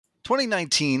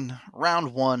2019,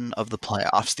 round one of the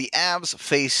playoffs, the Avs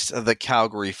faced the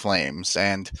Calgary Flames,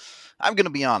 and I'm going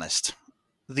to be honest,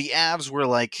 the Avs were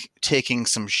like taking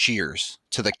some shears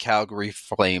to the Calgary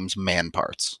Flames man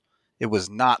parts. It was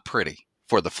not pretty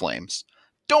for the Flames.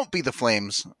 Don't be the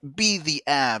Flames, be the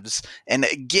Avs, and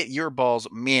get your balls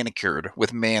manicured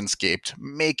with Manscaped.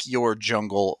 Make your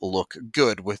jungle look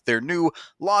good with their new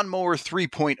Lawnmower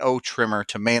 3.0 trimmer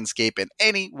to manscape in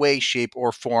any way, shape,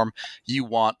 or form you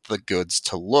want the goods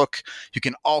to look. You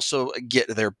can also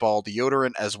get their ball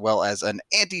deodorant as well as an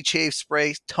anti-chafe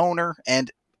spray, toner,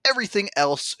 and everything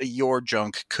else your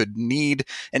junk could need,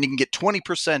 and you can get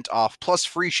 20% off plus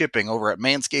free shipping over at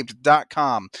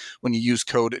manscaped.com when you use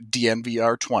code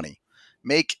DNVR20.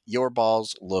 Make your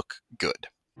balls look good.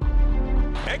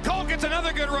 And Cole gets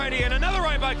another good righty, and another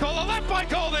right by Cole, a left by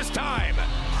Cole this time.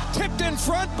 Tipped in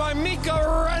front by Mika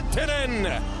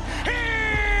Rantanen. He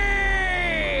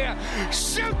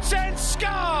shoots and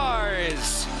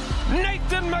scores.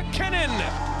 Nathan McKinnon.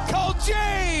 Call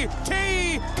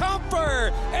J.T.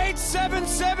 Comfer.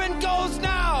 877 goes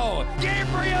now.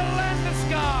 Gabriel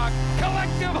Landeskog.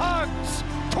 Collective hugs.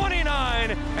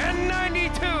 29 and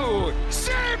 92.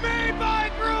 Save made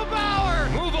by Grubauer.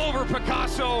 Move over,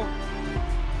 Picasso.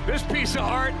 This piece of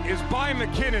art is by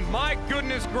McKinnon. My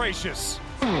goodness gracious.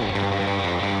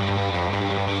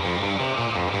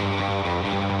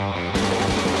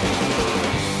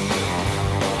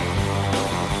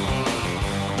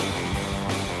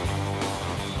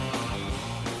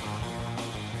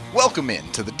 Welcome in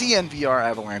to the DNVR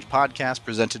Avalanche Podcast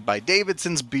presented by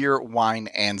Davidson's Beer, Wine,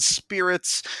 and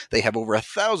Spirits. They have over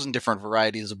 1,000 different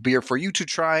varieties of beer for you to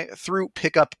try through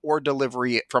pickup or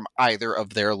delivery from either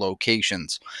of their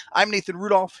locations. I'm Nathan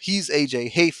Rudolph. He's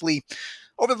AJ Haefele.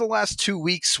 Over the last 2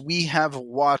 weeks, we have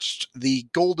watched the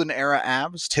Golden Era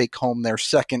Avs take home their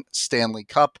second Stanley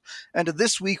Cup, and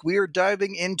this week we are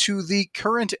diving into the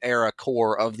current era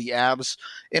core of the Avs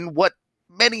in what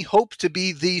many hope to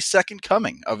be the second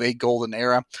coming of a golden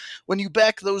era. When you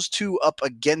back those two up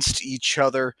against each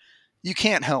other, you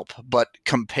can't help but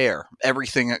compare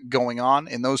everything going on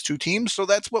in those two teams. So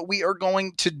that's what we are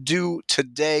going to do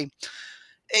today.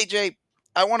 AJ,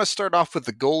 I want to start off with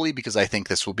the goalie because I think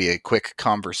this will be a quick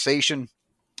conversation.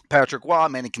 Patrick Roy,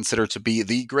 many consider to be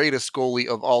the greatest goalie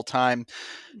of all time.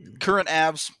 Current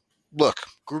Avs, look,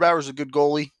 Grubauer's a good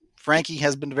goalie. Frankie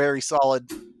has been very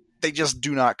solid. They just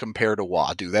do not compare to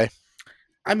Roy, do they?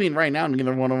 I mean, right now,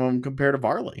 neither one of them compare to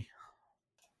Varley.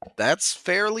 That's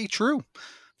fairly true.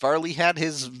 Varley had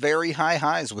his very high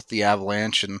highs with the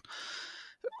Avalanche, and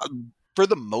for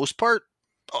the most part,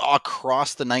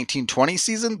 across the 1920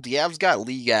 season, the Avs got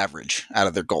league average out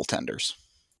of their goaltenders.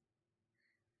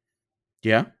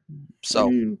 Yeah.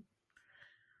 So,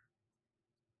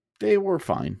 they were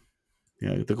fine.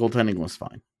 Yeah, the goaltending was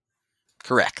fine.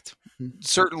 Correct.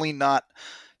 Certainly not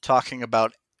talking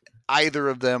about either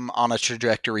of them on a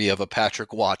trajectory of a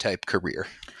Patrick Roy type career.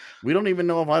 We don't even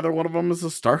know if either one of them is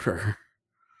a starter.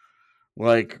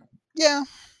 Yeah.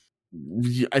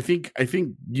 I think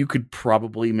you could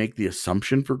probably make the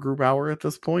assumption for Grubauer at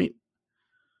this point.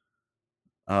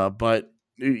 But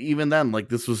even then,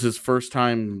 this was his first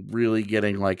time really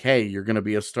getting hey, you're going to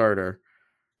be a starter.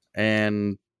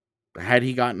 And had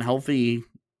he gotten healthy,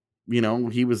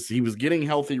 he was getting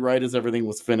healthy right as everything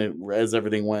was finished, as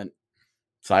everything went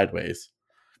sideways.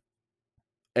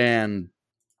 And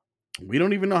we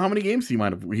don't even know how many games he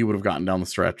would have gotten down the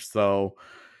stretch. So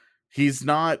he's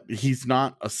not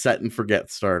a set and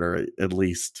forget starter, at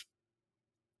least.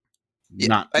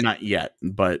 Yeah, not yet,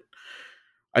 but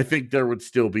I think there would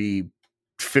still be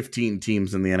 15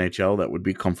 teams in the NHL that would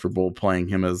be comfortable playing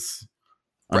him as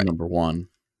a number one.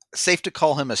 Safe to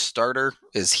call him a starter?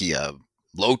 Is he a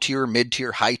low tier, mid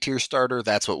tier, high tier starter?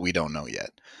 That's what we don't know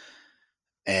yet.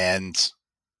 And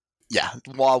yeah,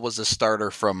 Roy was a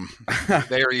starter from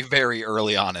very, very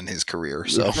early on in his career.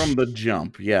 So from the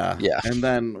jump, yeah. And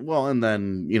then,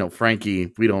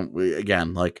 Frankie,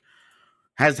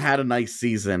 has had a nice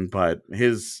season, but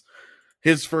his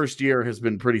first year has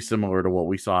been pretty similar to what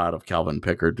we saw out of Calvin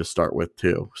Pickard to start with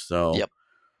too. So yep.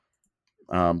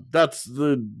 That's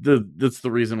the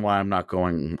reason why I'm not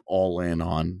going all in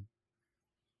on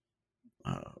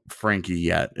Frankie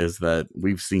yet, is that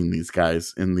we've seen these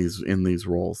guys in these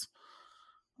roles,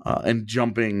 and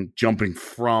jumping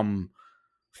from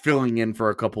filling in for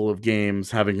a couple of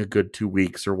games, having a good 2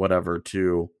 weeks or whatever,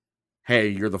 to, hey,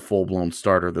 you're the full-blown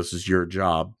starter, this is your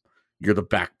job, you're the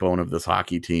backbone of this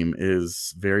hockey team,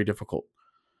 is very difficult.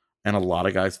 And a lot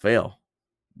of guys fail.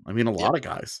 I mean, a lot of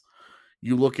guys.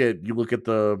 You look at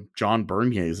the John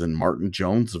Berniers and Martin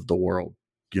Jones of the world,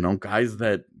 guys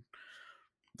that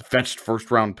fetched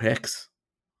first round picks.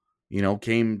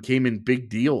 Came in big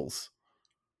deals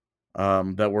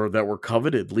that were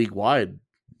coveted league wide.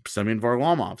 Semyon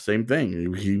Varlamov, same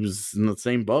thing. He was in the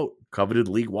same boat, coveted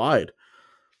league wide.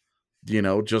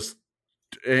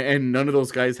 And none of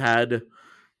those guys had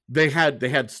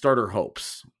starter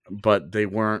hopes, but they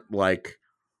weren't like,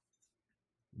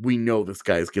 we know this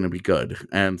guy's going to be good.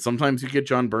 And sometimes you get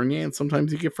John Bernier, and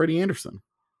sometimes you get Freddie Anderson.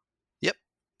 Yep.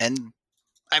 And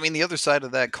I mean, the other side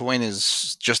of that coin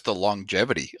is just the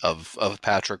longevity of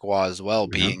Patrick Roy as well,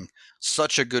 being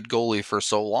such a good goalie for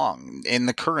so long. In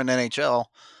the current NHL,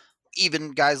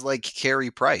 even guys like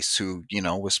Carey Price, who,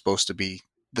 was supposed to be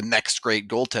the next great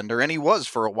goaltender, and he was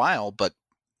for a while, but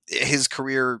his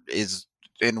career is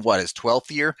in his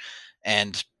 12th year,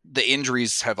 and the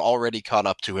injuries have already caught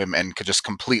up to him and could just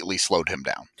completely slowed him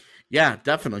down. Yeah,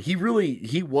 definitely.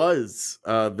 He was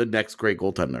the next great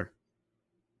goaltender.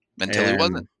 Until he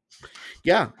wasn't.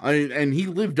 Yeah, and he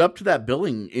lived up to that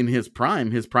billing in his prime.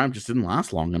 His prime just didn't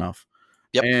last long enough.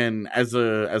 Yep. And as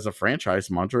a franchise,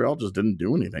 Montreal just didn't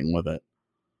do anything with it.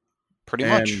 Pretty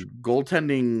much.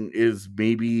 Goaltending is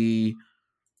maybe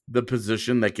the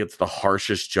position that gets the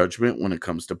harshest judgment when it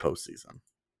comes to postseason.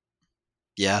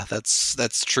 Yeah,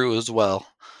 that's true as well.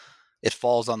 It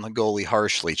falls on the goalie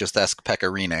harshly. Just ask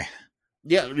Pecorine.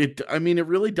 Yeah, it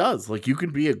really does. Like, you can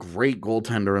be a great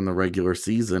goaltender in the regular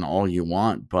season all you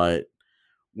want, but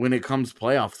when it comes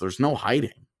playoffs, there's no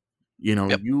hiding.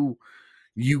 Yep.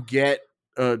 You get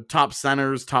top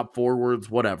centers, top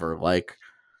forwards, whatever. Like,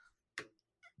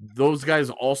 those guys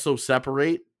also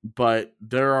separate, but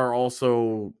there are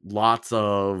also lots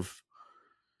of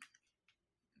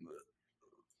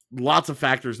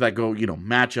factors that go,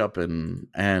 matchup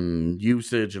and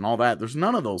usage and all that. There's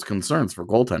none of those concerns for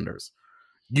goaltenders.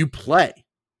 You play,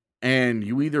 and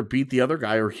you either beat the other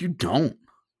guy or you don't.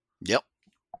 Yep.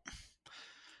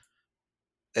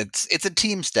 It's a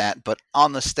team stat, but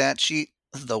on the stat sheet,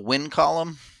 the win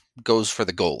column goes for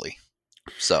the goalie.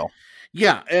 So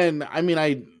yeah, and I mean,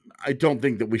 I don't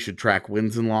think that we should track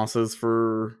wins and losses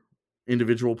for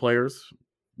individual players.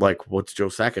 Like, what's Joe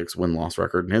Sakic's win-loss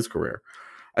record in his career?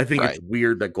 I think It's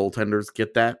weird that goaltenders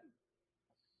get that.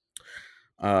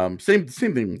 Same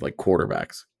thing with like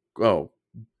quarterbacks. Oh,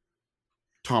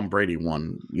 Tom Brady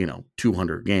won,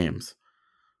 200 games.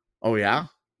 Oh yeah?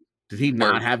 Did he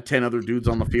not have 10 other dudes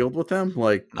on the field with him?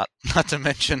 Like, not to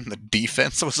mention the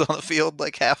defense was on the field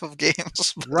like half of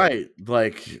games. Right.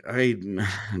 Like,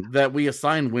 that we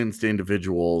assign wins to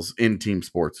individuals in team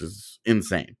sports is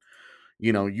insane.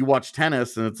 You watch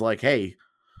tennis and it's like, hey,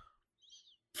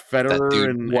 Federer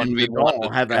and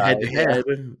Nadal have a head-to-head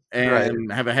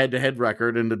and have a head-to-head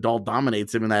record, and Nadal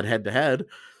dominates him in that head-to-head.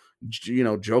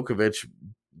 Djokovic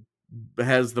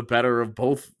has the better of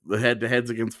both the head-to-heads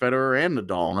against Federer and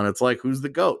Nadal, and it's like, who's the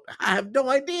GOAT? I have no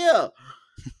idea.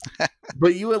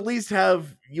 But you at least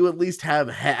have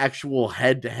actual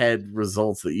head-to-head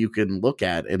results that you can look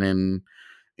at, and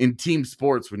in team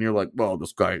sports, when you're like, well,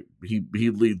 this guy he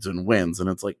leads and wins, and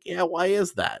it's like, yeah, why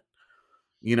is that?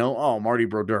 Marty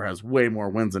Brodeur has way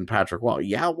more wins than Patrick Roy.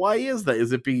 Yeah, why is that?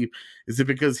 Is it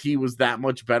because he was that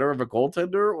much better of a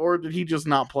goaltender, or did he just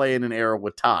not play in an era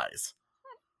with ties?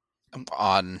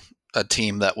 On a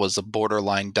team that was a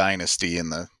borderline dynasty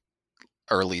in the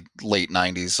late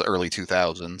 90s, early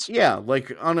 2000s. Yeah,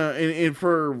 like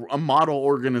for a model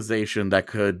organization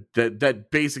that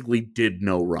basically did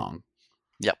no wrong.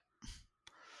 Yep.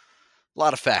 A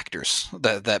lot of factors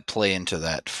that play into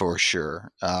that for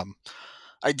sure.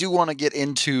 I do want to get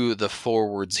into the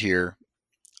forwards here.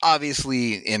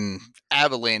 Obviously, in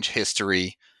Avalanche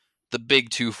history, the big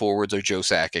two forwards are Joe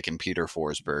Sakic and Peter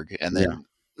Forsberg. And then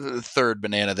the third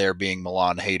banana there being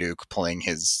Milan Hajduk, playing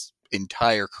his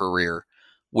entire career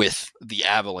with the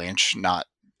Avalanche, not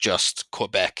just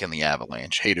Quebec and the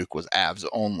Avalanche. Hajduk was Avs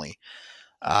only.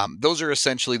 Those are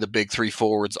essentially the big three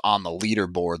forwards on the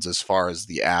leaderboards as far as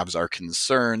the Avs are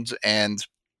concerned. And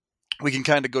we can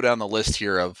kind of go down the list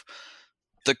here of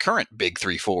the current big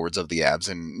three forwards of the Avs,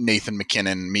 and Nathan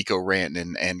MacKinnon, Mikko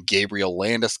Rantanen, and Gabriel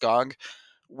Landeskog,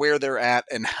 where they're at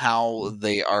and how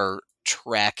they are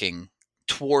tracking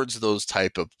towards those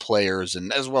type of players,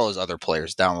 and as well as other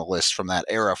players down the list from that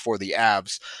era for the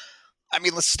Avs. I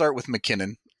mean, let's start with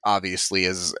MacKinnon, obviously,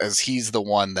 as he's the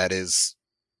one that is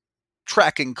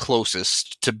tracking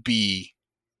closest to be,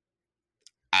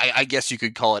 I guess you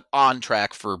could call it, on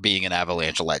track for being an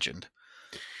Avalanche legend.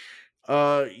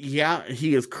 Yeah,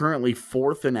 he is currently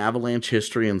fourth in Avalanche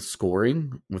history in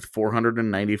scoring with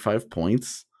 495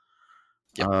 points.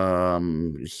 Yep.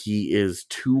 He is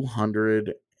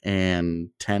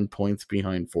 210 points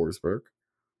behind Forsberg.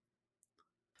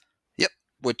 Yep,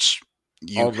 which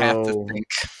you have to think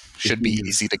should be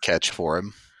easy to catch for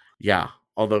him. Yeah,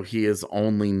 although he is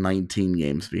only 19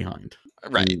 games behind.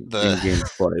 Right. In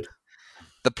games played.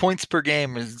 The points per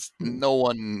game is no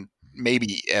one,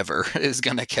 maybe ever, is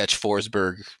going to catch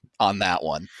Forsberg on that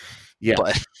one. Yeah.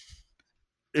 But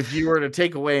if you were to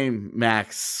take away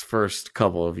Mac's first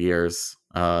couple of years,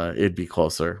 it'd be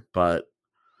closer. But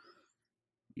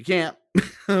you can't.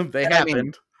 They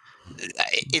happened.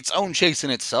 Its own chase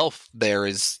in itself there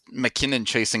is McKinnon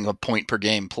chasing a point per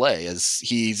game play, as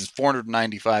he's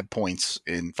 495 points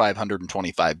in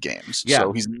 525 games. Yeah.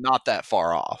 So he's not that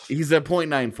far off. He's at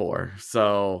 0.94.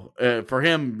 So for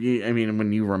him, I mean,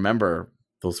 when you remember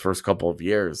those first couple of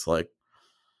years, like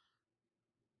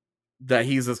that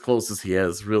he's as close as he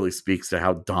is really speaks to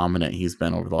how dominant he's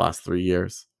been over the last 3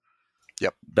 years.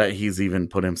 Yep. That he's even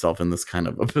put himself in this kind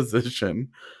of a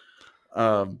position.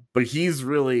 But he's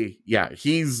really,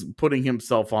 he's putting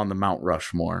himself on the Mount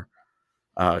Rushmore.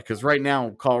 Because right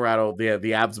now, Colorado,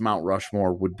 the Avs Mount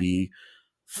Rushmore would be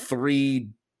 3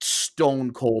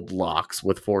 stone cold locks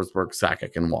with Forsberg,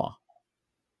 Sakic, and Waugh.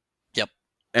 Yep.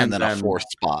 And then a fourth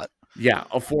spot. Yeah,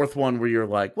 a fourth one where you're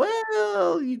like,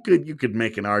 well, you could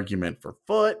make an argument for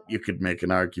Foote, you could make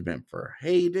an argument for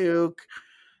Hayduk,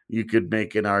 you could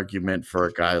make an argument for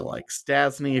a guy like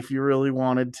Stastny if you really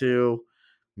wanted to.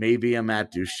 Maybe a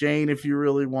Matt Duchene if you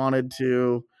really wanted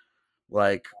to.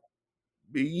 Like,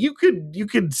 you could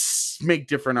make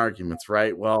different arguments,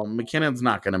 right? Well, McKinnon's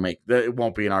not going to make that. It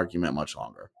won't be an argument much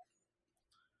longer.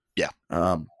 Yeah.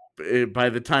 By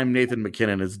the time Nathan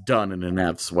McKinnon is done in an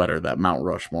Avs sweater, that Mount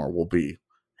Rushmore will be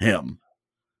him.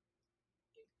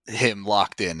 Him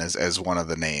locked in as one of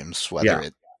the names,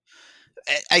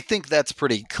 I think that's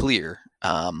pretty clear.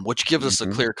 Which gives us a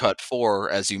clear cut 4,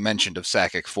 as you mentioned, of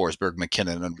Sakic, Forsberg,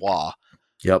 McKinnon, and Waugh.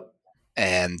 Yep.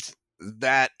 And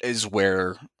that is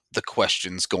where the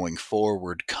questions going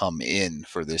forward come in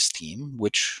for this team,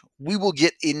 which we will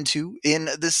get into in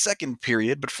the second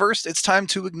period. But first, it's time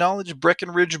to acknowledge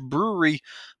Breckenridge Brewery,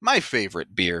 my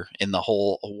favorite beer in the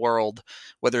whole world,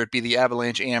 whether it be the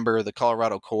Avalanche Amber, the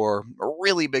Colorado Core. A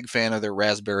really big fan of their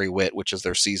Raspberry Wit, which is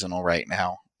their seasonal right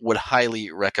now. Would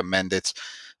highly recommend it.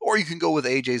 Or you can go with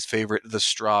AJ's favorite, the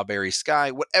Strawberry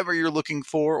Sky, whatever you're looking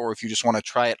for. Or if you just want to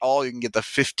try it all, you can get the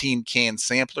 15-can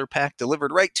sampler pack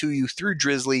delivered right to you through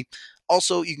Drizzly.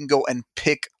 Also, you can go and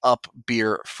pick up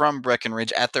beer from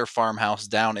Breckenridge at their farmhouse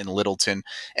down in Littleton.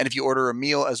 And if you order a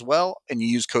meal as well and you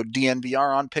use code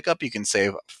DNVR on pickup, you can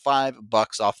save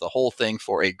 $5 off the whole thing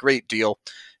for a great deal.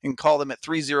 You can call them at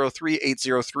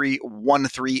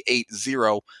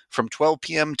 303-803-1380 from 12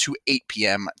 p.m. to 8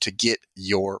 p.m. to get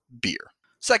your beer.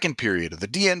 Second period of the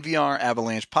DNVR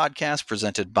Avalanche Podcast,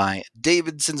 presented by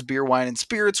Davidson's Beer, Wine, and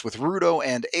Spirits with Rudo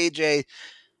and AJ.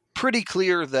 Pretty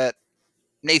clear that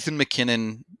Nathan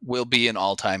McKinnon will be an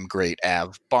all-time great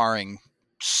Av, barring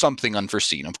something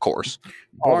unforeseen, of course.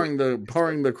 Barring the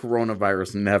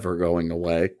coronavirus never going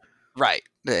away. Right.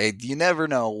 You never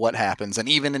know what happens, and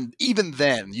even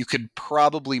then, you could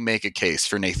probably make a case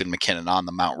for Nathan McKinnon on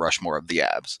the Mount Rushmore of the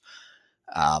Avs.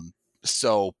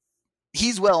 So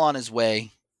he's well on his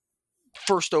way.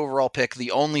 First overall pick,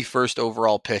 the only first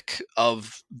overall pick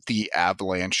of the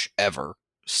Avalanche ever.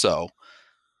 So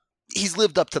he's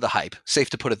lived up to the hype. Safe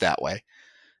to put it that way.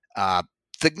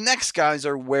 The next guys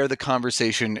are where the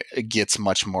conversation gets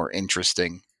much more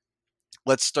interesting.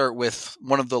 Let's start with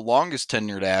one of the longest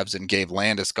tenured Avs in Gabe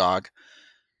Landeskog.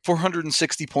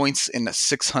 460 points in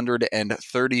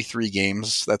 633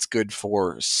 games. That's good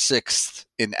for 6th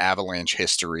in Avalanche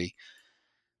history.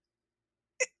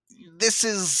 This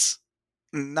is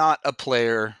not a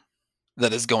player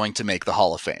that is going to make the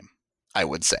Hall of Fame, I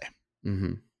would say.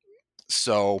 Mm-hmm.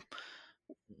 So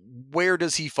where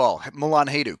does he fall? Milan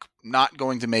Hajduk, not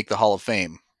going to make the Hall of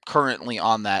Fame, currently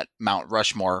on that Mount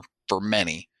Rushmore for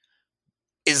many.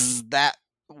 Is that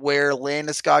where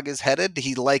Landeskog is headed?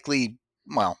 He likely,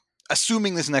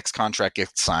 assuming this next contract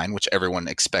gets signed, which everyone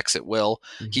expects it will,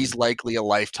 he's likely a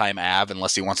lifetime Av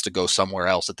unless he wants to go somewhere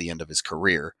else at the end of his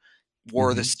career.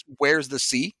 Where's the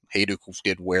C? Hajduk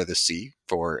did wear the C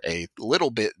for a little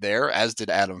bit there, as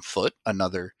did Adam Foote,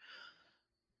 another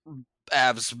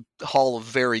Avs Hall of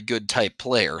Very Good type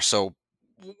player. So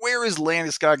where is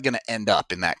Landeskog going to end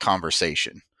up in that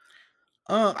conversation?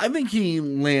 I think he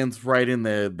lands right in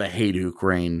the Hajduk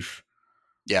range.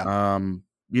 Yeah.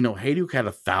 Hajduk had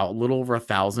a little over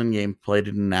 1,000 games played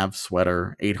in an Avs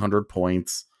sweater, 800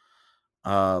 points.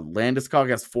 Landeskog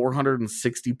has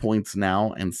 460 points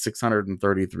now and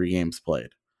 633 games played.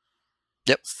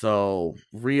 Yep. So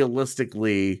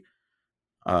realistically,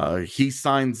 he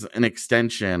signs an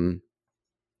extension.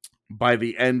 By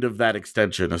the end of that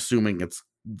extension, assuming it's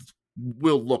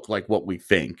will look like what we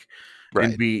think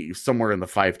and be somewhere in the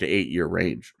 5 to 8 year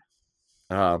range.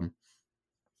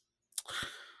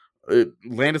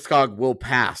 Landeskog will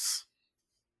pass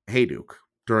Hayduk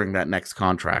during that next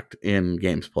contract in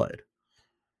games played.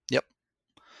 Yep.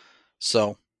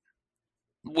 So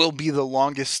will be the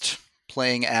longest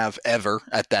playing Av ever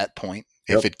at that point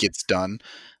if it gets done.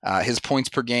 His points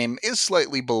per game is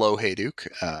slightly below Hayduk.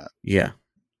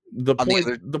 The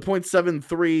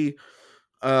 0.73,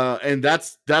 and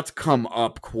that's come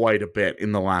up quite a bit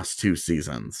in the last 2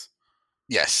 seasons.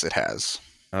 Yes, it has.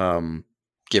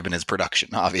 Given his production,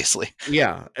 obviously.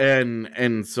 Yeah,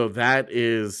 and so that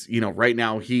is, right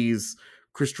now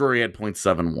Chris Drury had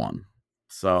 0.71.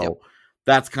 So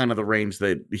that's kind of the range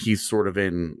that he's sort of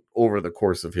in over the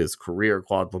course of his career.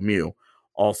 Claude Lemieux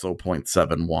also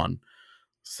 0.71.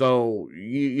 So,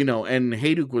 and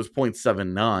Hayduk was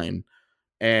 0.79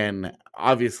 and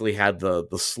obviously had the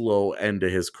slow end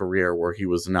of his career where he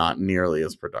was not nearly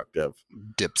as productive.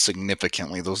 Dipped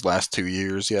significantly those last 2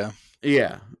 years, yeah.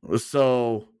 Yeah.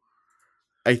 So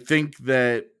I think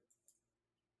that,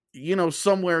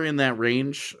 somewhere in that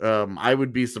range, I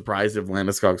would be surprised if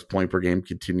Landeskog's point per game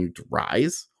continued to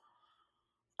rise.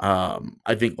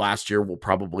 I think last year will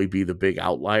probably be the big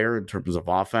outlier in terms of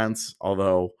offense,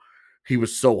 although he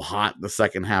was so hot the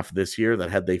second half of this year that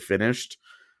had they finished,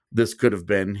 this could have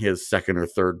been his second or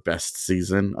third best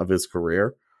season of his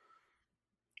career.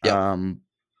 Yep.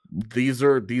 These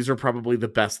are probably the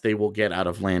best they will get out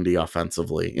of Landy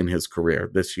offensively in his career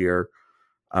this year,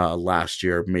 last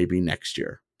year, maybe next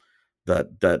year.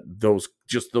 That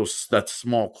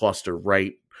small cluster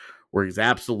right where he's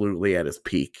absolutely at his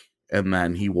peak, and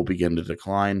then he will begin to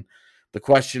decline. The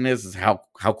question is how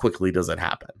quickly does it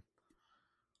happen?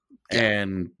 Yeah.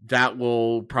 And that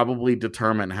will probably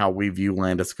determine how we view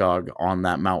Landeskog on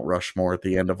that Mount Rushmore at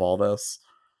the end of all this.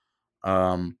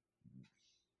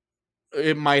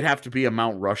 It might have to be a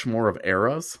Mount Rushmore of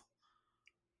eras.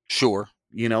 Sure.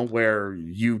 Where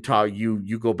you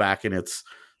go back and it's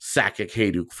Sakic,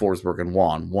 Hayduk, Forsberg, and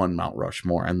one Mount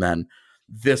Rushmore. And then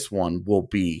this one will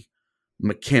be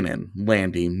McKinnon,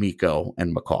 Landy, Mikko,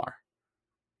 and Makar.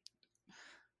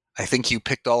 I think you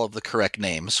picked all of the correct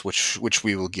names, which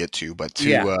we will get to. But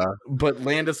but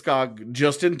Landeskog,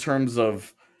 just in terms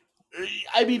of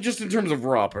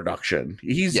raw production,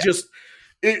 he's just.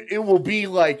 It will be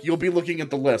like you'll be looking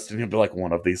at the list and he'll be like,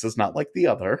 one of these is not like the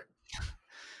other.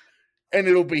 And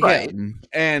it'll be him.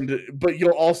 But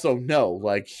you'll also know,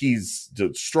 like, he's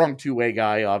the strong two-way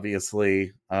guy,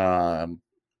 obviously. The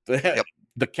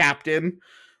captain,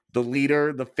 the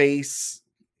leader, the face,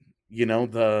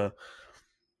 the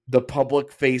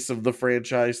public face of the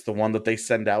franchise, the one that they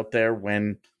send out there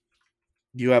when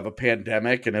you have a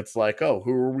pandemic and it's like, oh,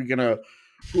 who are we going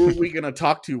to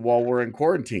talk to while we're in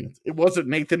quarantine? It wasn't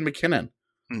Nathan McKinnon.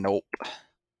 Nope.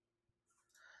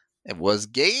 It was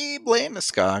Gabe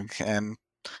Landeskog, and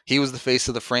he was the face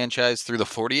of the franchise through the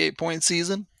 48-point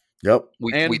season. Yep.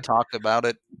 We talked about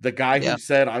it. The guy who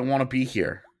said, I want to be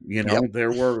here.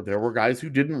 There were guys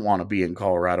who didn't want to be in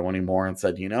Colorado anymore and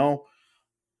said,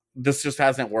 this just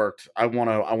hasn't worked. I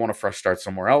want a fresh start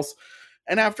somewhere else.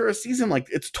 And after a season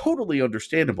it's totally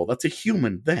understandable. That's a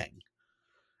human thing.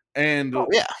 And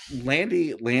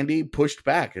Landy pushed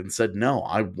back and said, no,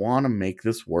 I want to make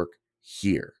this work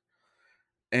here.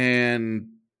 And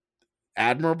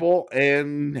admirable.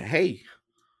 And hey,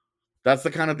 that's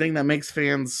the kind of thing that makes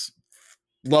fans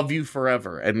love you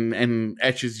forever and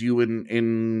etches you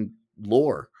in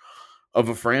lore of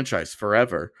a franchise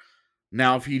forever.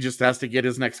 Now, if he just has to get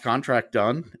his next contract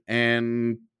done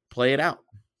and play it out.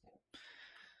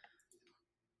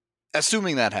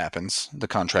 Assuming that happens, the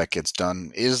contract gets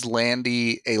done, is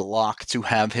Landy a lock to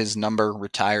have his number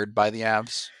retired by the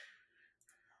Avs?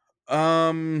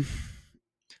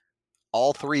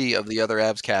 All 3 of the other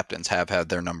Avs captains have had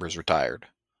their numbers retired.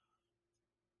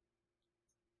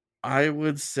 I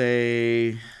would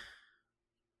say...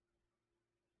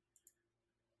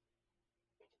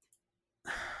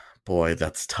 Boy,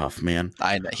 that's tough, man.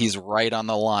 He's right on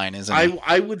the line, isn't he?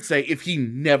 I would say if he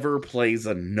never plays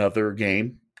another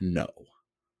game, no.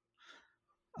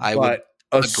 I would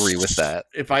agree with that.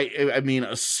 If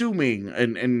assuming,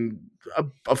 and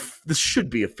this should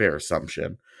be a fair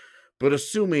assumption, but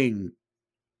assuming,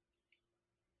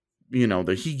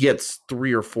 that he gets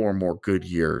 3 or 4 more good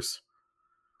years.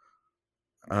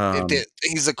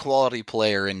 He's a quality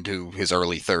player into his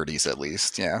early 30s, at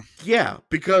least. Yeah. Yeah,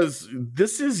 because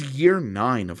this is year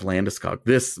 9 of Landeskog.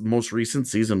 This most recent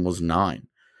season was 9.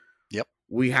 Yep.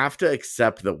 We have to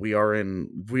accept that we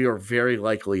are very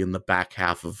likely in the back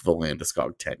half of the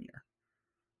Landeskog tenure.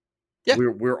 Yeah.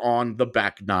 We're on the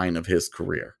back 9 of his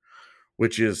career.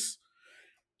 which is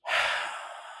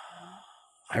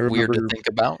weird to think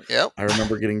about. Yep. I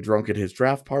remember getting drunk at his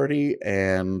draft party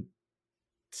and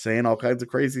saying all kinds of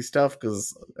crazy stuff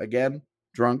because, again,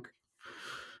 drunk.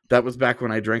 That was back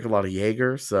when I drank a lot of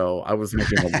Jaeger, so I was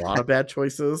making a lot of bad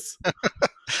choices.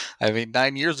 I mean,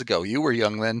 9 years ago, you were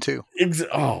young then too.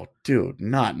 Oh, dude,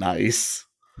 not nice.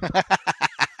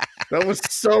 That was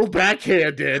so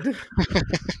backhanded.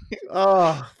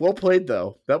 Oh, well played,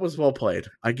 though. That was well played.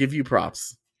 I give you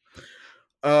props.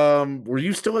 Were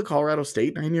you still at Colorado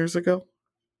State 9 years ago?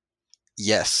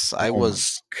 Yes, I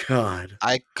was. God,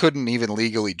 I couldn't even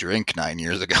legally drink 9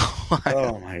 years ago.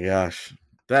 Oh my gosh.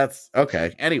 That's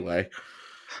okay. Anyway,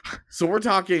 so we're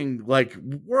talking like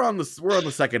we're on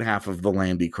the second half of the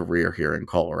Landy career here in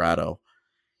Colorado.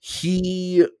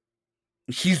 He's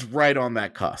right on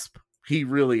that cusp. He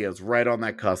really is right on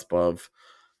that cusp of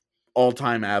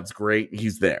all-time Avs great.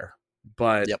 He's there.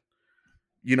 But yep.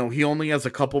 You know, he only has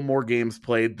a couple more games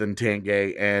played than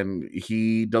Tanguay, and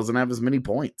he doesn't have as many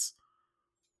points.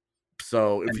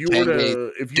 So if you were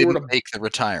to make the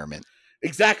retirement.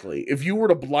 Exactly. If you were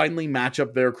to blindly match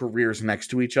up their careers next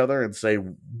to each other and say,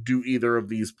 do either of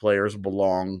these players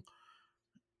belong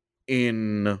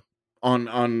on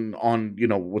you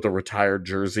know, with a retired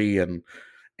jersey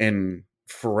and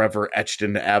forever etched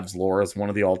into Avs lore as one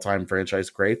of the all-time franchise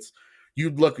greats,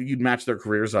 you'd match their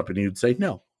careers up and you'd say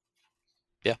no.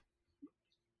 Yeah.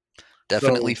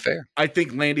 Definitely fair. I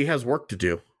think Landy has work to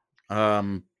do.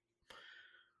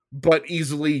 But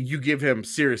easily, you give him,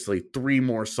 seriously, 3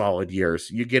 more solid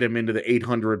years. You get him into the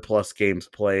 800-plus games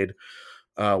played.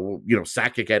 You know,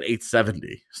 Sakic at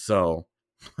 870. So,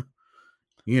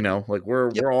 you know, like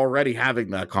we're already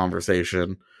having that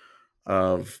conversation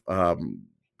of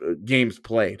games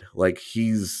played. Like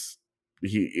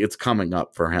it's coming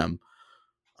up for him.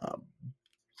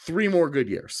 3 more good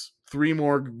years. 3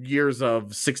 more years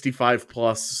of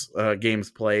 65-plus games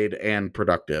played and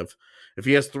productive. If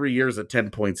he has 3 years at 10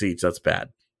 points each, that's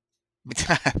bad.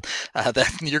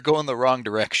 You're going the wrong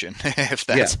direction if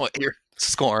that's what you're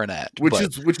scoring at. Which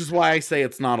is why I say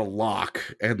it's not a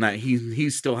lock and that he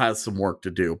still has some work to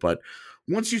do. But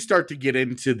once you start to get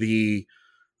into the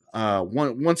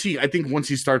once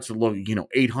he starts to look, you know,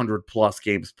 800-plus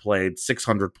games played,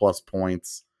 600-plus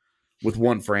points with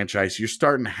one franchise, you're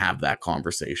starting to have that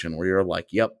conversation where you're like,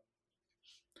 yep.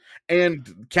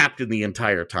 And captain the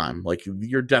entire time. Like,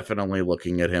 you're definitely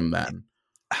looking at him then.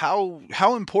 How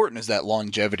important is that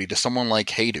longevity to someone like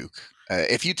Hayduk?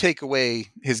 If you take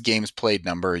away his games played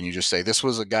number and you just say this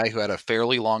was a guy who had a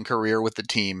fairly long career with the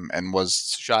team and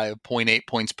was shy of 0.8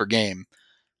 points per game,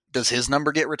 does his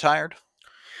number get retired?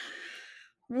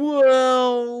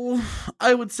 Well,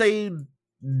 I would say,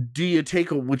 do you take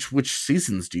which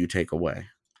seasons do you take away?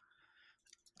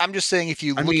 I'm just saying, if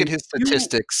you look at his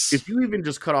statistics, if you even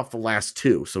just cut off the last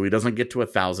 2, so he doesn't get to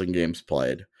 1,000 games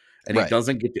played, and he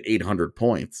doesn't get to 800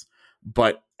 points,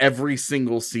 but every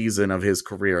single season of his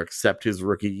career except his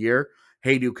rookie year,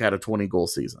 Hayduk had a 20-goal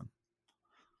season.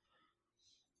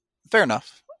 Fair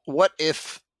enough. What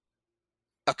if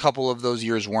a couple of those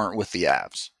years weren't with the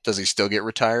Avs? Does he still get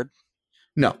retired?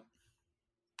 No.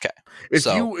 Okay.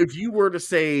 If you were to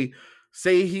say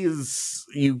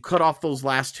you cut off those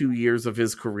last 2 years of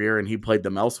his career and he played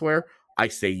them elsewhere, I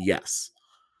say yes.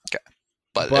 Okay.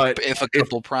 But if a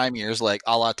couple prime years, like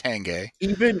a la Tanguay.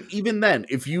 Even then,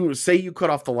 if you say you cut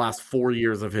off the last 4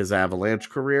 years of his Avalanche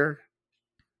career,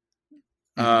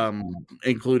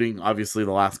 including obviously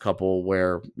the last couple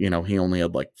where, you know, he only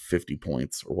had like 50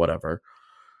 points or whatever.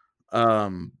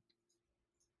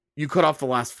 You cut off the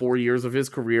last 4 years of his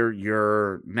career,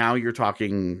 you're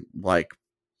talking like,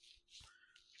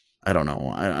 I don't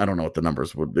know. I don't know what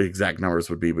the exact numbers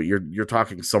would be, but you're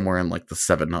talking somewhere in like the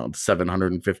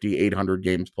 750, 800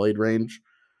 games played range.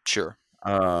 Sure.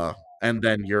 And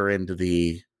then you're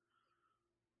into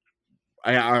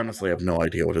I honestly have no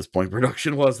idea what his point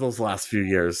production was those last few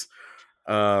years.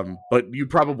 But you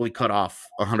probably cut off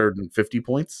 150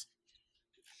 points.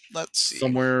 Let's see.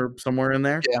 Somewhere in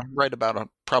there. Yeah, right about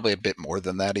probably a bit more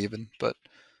than that even, but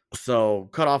so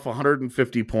cut off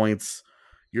 150 points.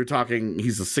 You're talking,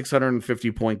 he's a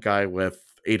 650 point guy with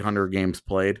 800 games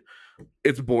played.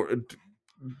 It's bored.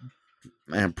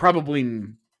 And probably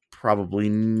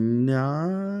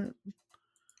not.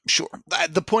 Sure.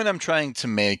 The point I'm trying to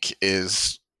make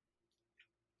is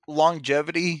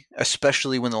longevity,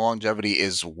 especially when the longevity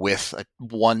is with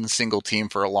one single team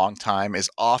for a long time, is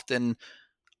often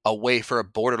a way for a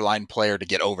borderline player to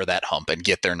get over that hump and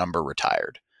get their number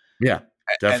retired. Yeah.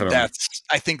 Definitely. And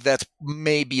I think that's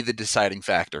maybe the deciding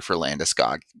factor for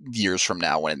Landeskog years from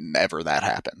now, whenever that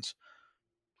happens.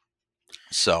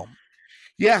 So,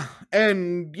 Yeah,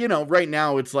 and right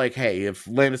now it's like, hey, if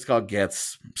Landeskog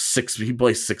gets he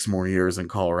plays 6 more years in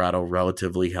Colorado,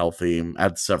 relatively healthy,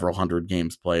 adds several hundred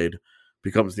games played,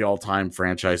 becomes the all-time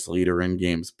franchise leader in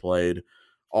games played,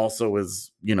 also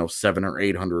is 700 or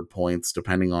 800 points,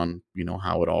 depending on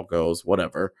how it all goes,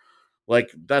 whatever. Like,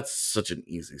 that's such an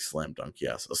easy slam dunk,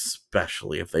 yes,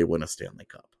 especially if they win a Stanley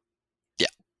Cup. Yeah,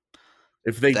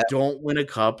 if they don't win a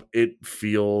cup, it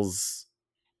feels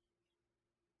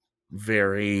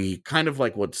very kind of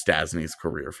like what Stastny's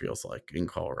career feels like in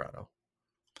Colorado.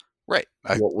 Right.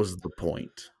 What was the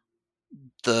point?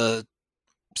 The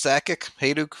Sakic,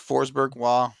 Hayduk, Forsberg,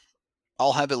 Waugh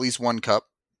all have at least one cup.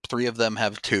 3 of them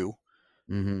have 2.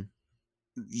 Mm-hmm.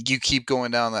 You keep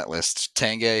going down that list.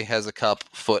 Tanguay has a cup.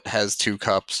 Foote has 2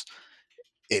 cups.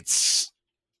 I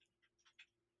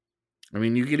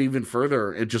mean, you get even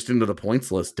further just into the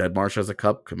points list. Deadmarsh has a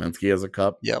cup. Kamensky has a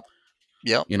cup. Yep.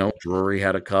 Drury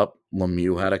had a cup.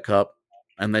 Lemieux had a cup.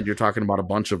 And then you're talking about a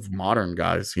bunch of modern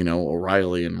guys,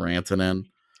 O'Reilly and Rantanen,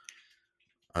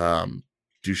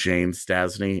 Duchesne,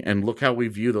 Stastny. And look how we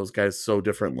view those guys so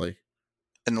differently.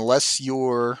 Unless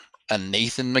you're a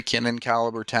Nathan MacKinnon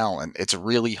caliber talent, it's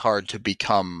really hard to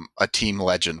become a team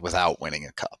legend without winning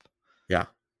a cup. Yeah.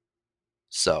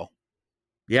 So.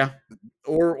 Yeah.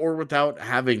 Or without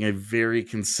having a very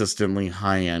consistently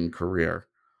high-end career.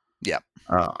 Yeah.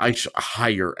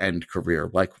 Higher end career.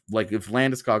 Like if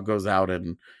Landeskog goes out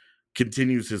and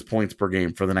continues his points per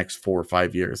game for the next 4 or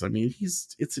 5 years, I mean,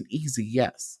 it's an easy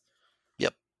yes.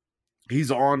 Yep.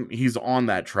 He's on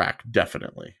that track,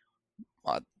 definitely.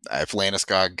 If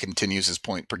Landeskog continues his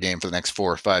point per game for the next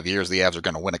 4 or 5 years, the Avs are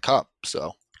going to win a cup.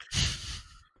 So,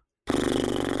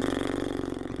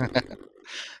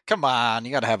 come on,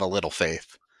 you got to have a little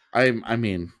faith. I'm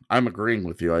agreeing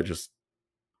with you. I just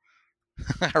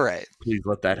all right. Please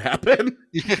let that happen.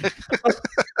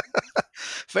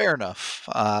 Fair enough.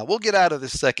 We'll get out of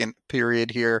this second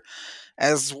period here,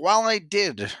 as while I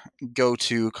did go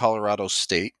to Colorado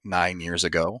State 9 years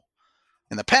ago,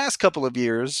 in the past couple of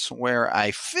years where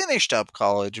I finished up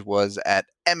college was at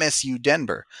MSU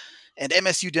Denver. And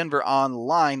MSU Denver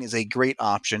Online is a great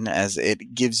option as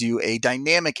it gives you a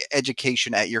dynamic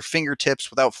education at your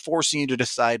fingertips without forcing you to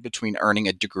decide between earning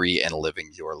a degree and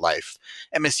living your life.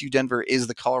 MSU Denver is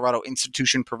the Colorado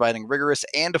institution providing rigorous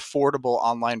and affordable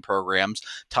online programs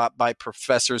taught by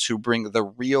professors who bring the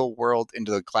real world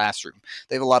into the classroom.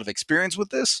 They have a lot of experience with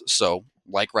this, so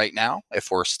like right now, if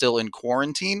we're still in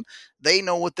quarantine, they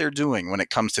know what they're doing when it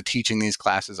comes to teaching these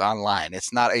classes online.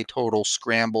 It's not a total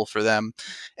scramble for them.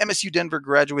 MSU Denver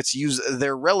graduates use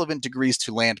their relevant degrees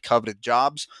to land coveted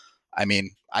jobs. I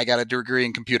mean, I got a degree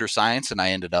in computer science and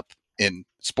I ended up in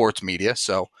sports media.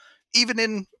 So even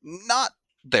in not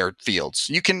their fields,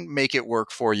 you can make it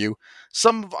work for you.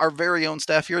 Some of our very own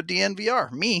staff here at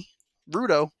DNVR, me,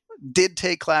 Rudo, did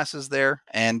take classes there,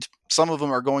 and some of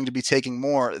them are going to be taking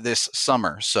more this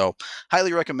summer. So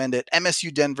highly recommend it.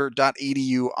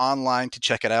 msudenver.edu online to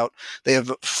check it out. They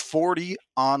have 40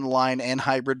 online and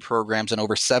hybrid programs and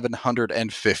over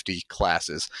 750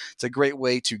 classes. It's a great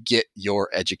way to get your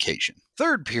education.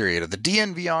 Third period of the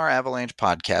DNVR Avalanche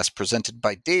Podcast presented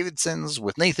by Davidson's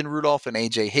with Nathan Rudolph and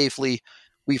AJ Haefele.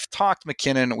 We've talked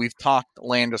MacKinnon, we've talked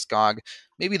Landeskog.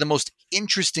 Maybe the most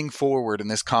interesting forward in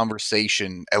this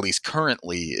conversation, at least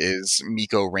currently, is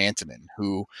Mikko Rantanen,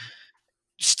 who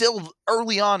still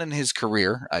early on in his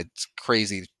career, it's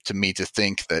crazy to me to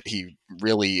think that he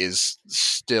really is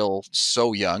still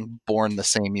so young, born the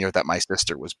same year that my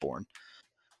sister was born.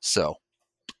 So,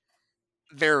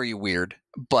 very weird.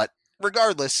 But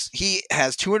regardless, he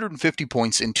has 250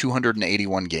 points in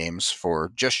 281 games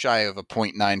for just shy of a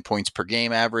 0.9 points per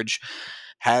game average,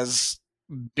 has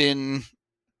been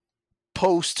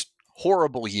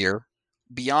post-horrible year,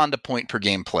 beyond a point per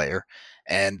game player,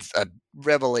 and a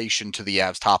revelation to the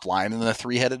Avs top line and the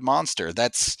 3-headed monster.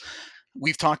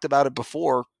 We've talked about it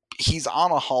before. He's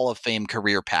on a Hall of Fame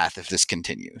career path if this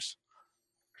continues.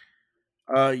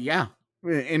 Yeah.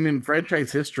 And in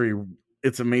franchise history,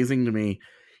 it's amazing to me.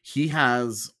 He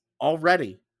has more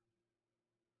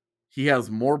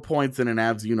points in an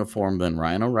Avs uniform than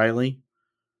Ryan O'Reilly,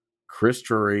 Chris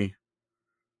Drury,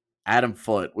 Adam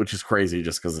Foote, which is crazy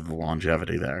just because of the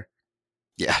longevity there.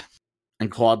 Yeah. And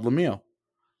Claude Lemieux.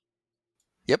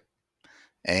 Yep.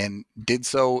 And did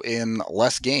so in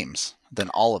less games than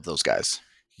all of those guys.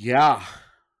 Yeah.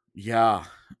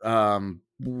 Ryan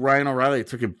O'Reilly, it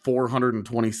took him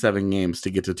 427 games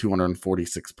to get to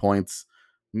 246 points.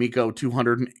 Mikko,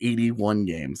 281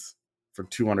 games for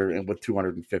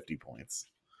 250 points.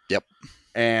 Yep.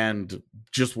 And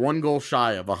just 1 goal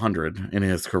shy of 100 in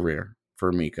his career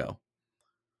for Mikko.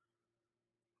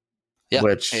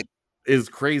 which is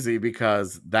crazy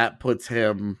because that puts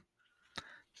him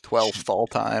 12th all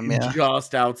time,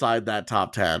 just outside that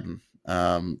top 10.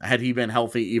 Had he been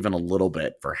healthy even a little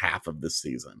bit for half of this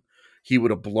season, he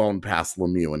would have blown past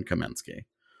Lemieux and Kamensky.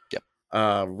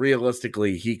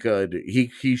 Realistically, he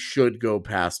should go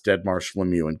past Deadmarsh,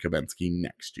 Lemieux, and Kamensky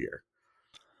next year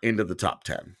into the top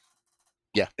 10.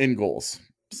 In goals.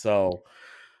 So,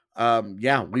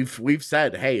 we've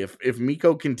said, hey, if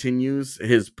Mikko continues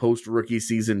his post rookie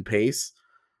season pace,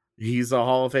 he's a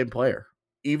Hall of Fame player.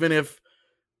 Even if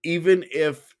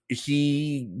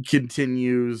he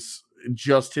continues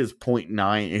just his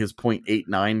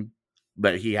 0.89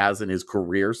 that he has in his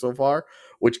career so far,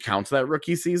 which counts that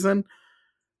rookie season,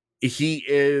 he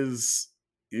is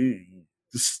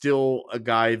still a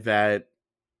guy that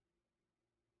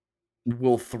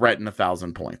will threaten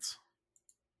 1,000 points.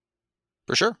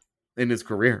 For sure. In his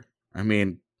career. I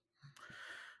mean,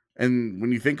 and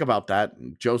when you think about that,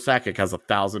 Joe Sakic has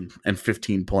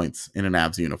 1,015 points in an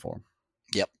Avs uniform.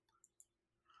 Yep.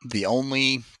 The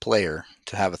only player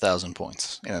to have 1,000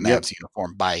 points in an Avs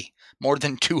uniform by more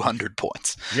than 200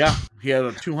 points. Yeah. He had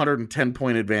a 210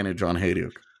 point advantage on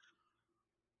Hayduk.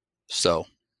 So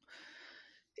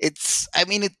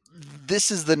this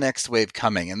is the next wave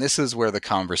coming, and this is where the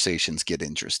conversations get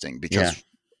interesting because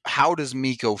how does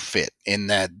Mikko fit in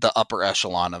the upper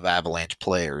echelon of Avalanche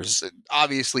players?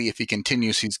 Obviously, if he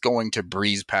continues, he's going to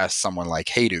breeze past someone like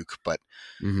Hayduk, but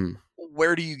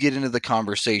where do you get into the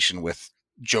conversation with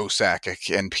Joe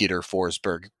Sakic and Peter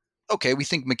Forsberg? Okay, we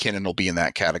think McKinnon will be in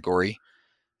that category.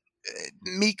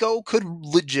 Mikko could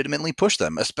legitimately push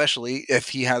them, especially if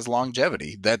he has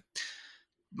longevity. That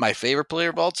my favorite player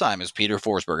of all time is Peter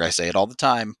Forsberg. I say it all the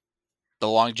time. The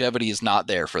longevity is not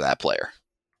there for that player.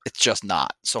 It's just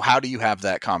not. So how do you have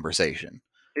that conversation?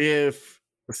 This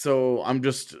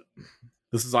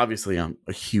is obviously a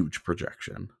huge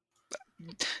projection.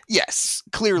 Yes,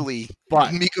 clearly,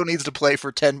 but Mikko needs to play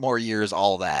for 10 more years,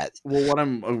 all that. Well, what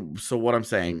I'm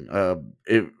saying, I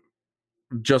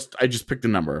just picked a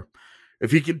number. If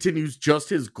he continues just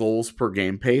his goals per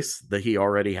game pace that he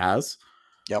already has,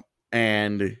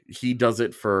 and he does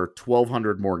it for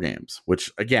 1,200 more games, which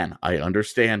again, I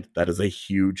understand that is a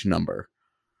huge number.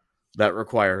 That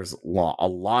requires a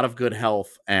lot of good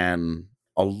health and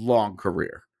a long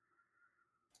career.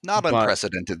 Not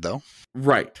unprecedented, though.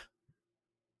 Right.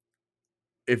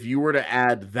 If you were to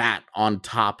add that on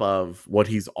top of what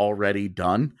he's already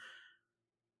done,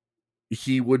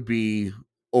 he would be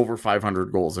over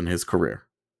 500 goals in his career.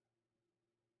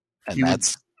 And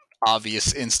that's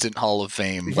obvious instant Hall of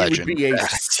Fame legend. He would be a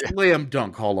slam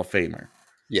dunk Hall of Famer.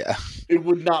 Yeah. It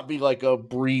would not be like a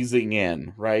breezing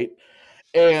in, right?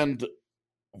 And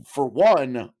for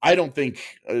one, I don't think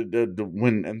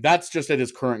and that's just at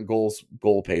his current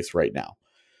goal pace right now.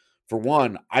 For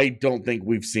one, I don't think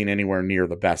we've seen anywhere near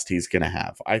the best he's going to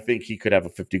have. I think he could have a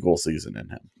 50-goal season in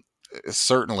him.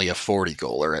 Certainly a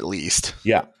 40-goaler at least.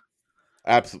 Yeah.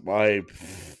 Absolutely.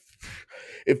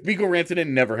 If Mikko Rantanen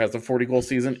never has a 40-goal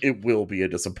season, it will be a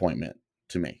disappointment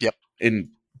to me. Yep. And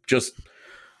just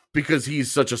because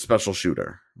he's such a special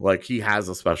shooter. Like, he has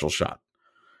a special shot.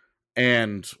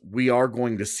 And we are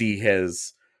going to see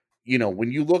his,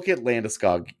 when you look at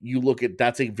Landeskog,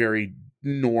 that's a very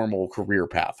normal career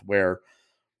path where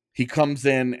he comes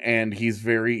in and he's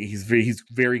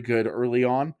very good early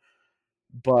on.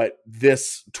 But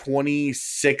this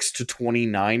 26 to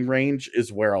 29 range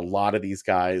is where a lot of these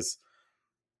guys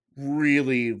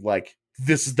really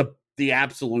this is the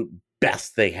absolute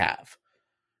best they have.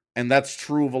 And that's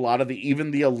true of a lot of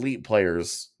even the elite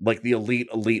players, like the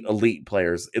elite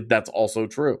players. That's also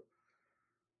true.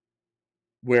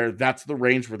 Where that's the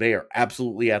range where they are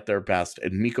absolutely at their best.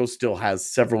 And Mikko still has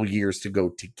several years to go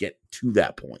to get to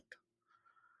that point.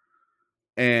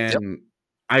 And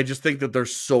I just think that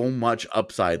there's so much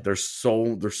upside. There's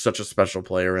such a special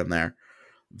player in there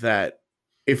that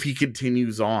if he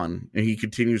continues on and he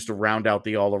continues to round out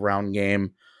the all-around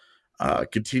game,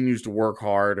 continues to work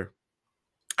hard,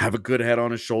 have a good head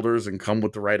on his shoulders, and come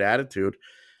with the right attitude,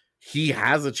 he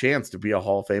has a chance to be a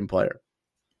Hall of Fame player.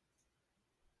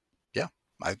 Yeah,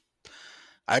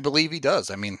 I believe he does.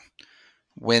 I mean,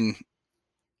 when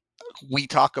we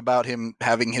talk about him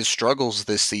having his struggles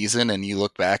this season, and you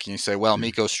look back and you say, well,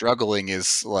 Mikko struggling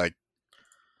is like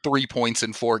 3 points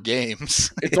in 4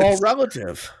 games. It's all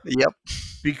relative. Yep.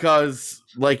 Because,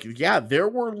 there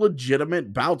were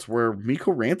legitimate bouts where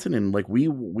Mikko Rantanen,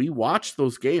 we watched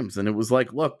those games, and it was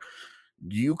like, look,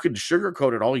 you could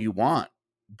sugarcoat it all you want,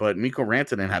 but Mikko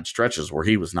Rantanen had stretches where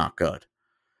he was not good.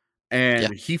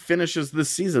 And he finishes this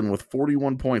season with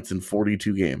 41 points in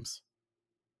 42 games.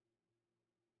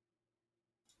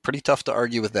 pretty tough to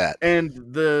argue with that. And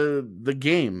the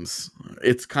games,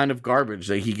 it's kind of garbage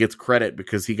that he gets credit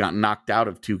because he got knocked out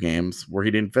of 2 games where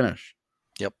he didn't finish.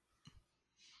 Yep.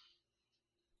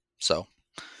 So,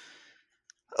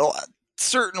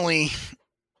 certainly,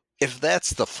 if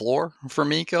that's the floor for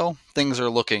Mikko, things are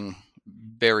looking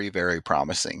very, very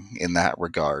promising in that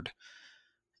regard.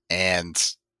 And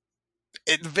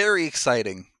it's very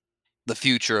exciting, the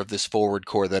future of this forward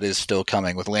core that is still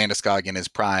coming, with Landeskog in his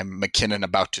prime, McKinnon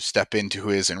about to step into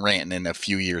his, and Rantanen a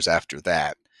few years after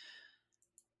that.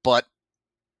 But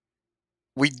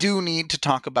we do need to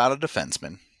talk about a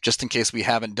defenseman, just in case we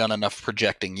haven't done enough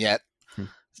projecting yet.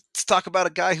 Let's talk about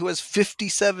a guy who has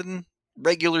 57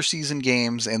 regular season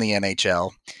games in the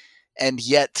NHL, and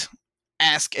yet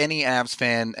ask any Avs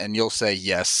fan and you'll say,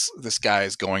 yes, this guy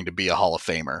is going to be a Hall of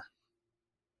Famer.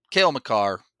 Cale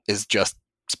Makar is just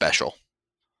special.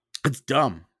 It's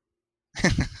dumb.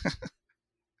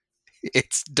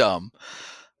 It's dumb.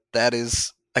 That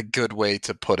is a good way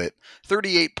to put it.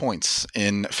 38 points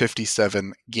in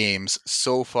 57 games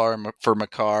so far for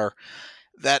Makar.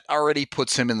 That already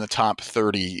puts him in the top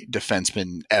 30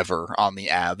 defensemen ever on the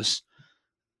Avs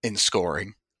in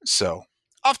scoring. So,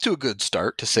 off to a good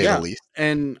start, to say the least.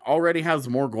 And already has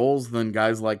more goals than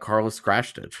guys like Carlos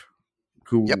Krastich,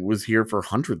 who was here for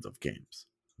hundreds of games.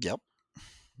 Yep.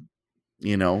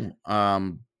 You know,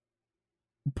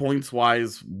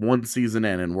 points-wise, 1 season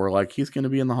in, and we're like, he's going to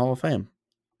be in the Hall of Fame.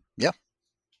 Yeah.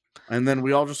 And then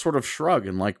we all just sort of shrug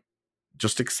and, like,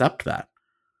 just accept that.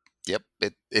 Yep,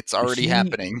 it's already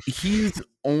happening. He's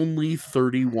only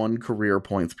 31 career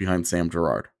points behind Sam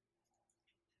Girard.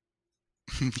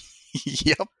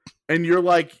 Yep. And you're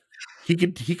like, he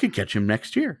could catch him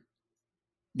next year.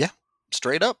 Yeah,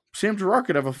 straight up. Sam Girard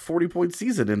could have a 40-point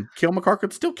season, and Cale Makar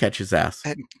could still catch his ass.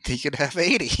 And he could have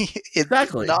 80. It's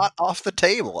exactly. Not off the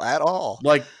table at all.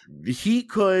 Like, he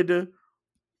could,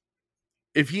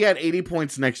 if he had 80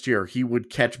 points next year, he would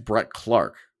catch Brett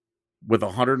Clark with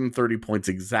 130 points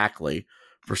exactly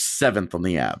for 7th on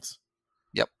the Avs.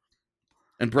 Yep.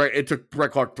 And it took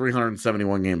Brett Clark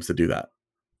 371 games to do that.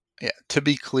 Yeah, to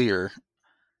be clear,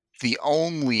 the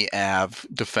only Av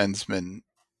defenseman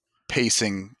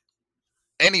pacing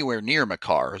anywhere near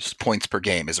Makar's points per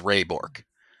game is Ray Bourque.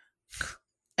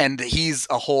 And he's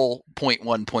a whole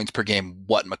 0.1 points per game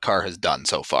what Makar has done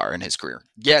so far in his career.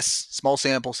 Yes, small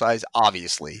sample size,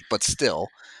 obviously, but still,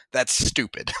 that's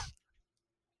stupid.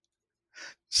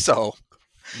 So,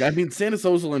 I mean, Sandis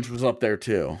Ozolinsh was up there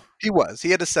too. He was.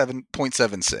 He had a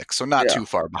 7.76, so not too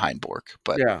far behind Bourque.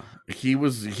 But yeah, he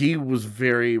was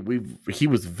very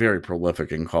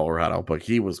prolific in Colorado, but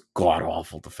he was god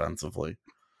awful defensively.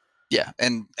 Yeah,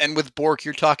 and with Bourque,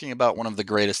 you're talking about one of the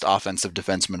greatest offensive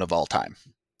defensemen of all time.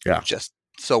 Yeah, just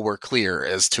so we're clear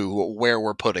as to where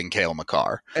we're putting Cale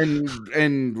Makar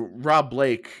and Rob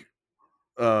Blake.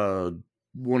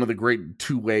 One of the great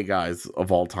two-way guys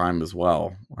of all time as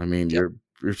well. I mean, you're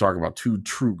talking about 2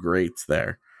 true greats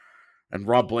there. And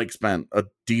Rob Blake spent a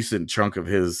decent chunk of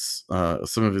his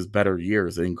some of his better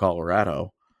years in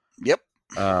Colorado. Yep.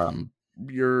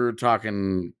 You're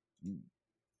talking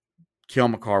Cale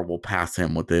Makar will pass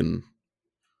him within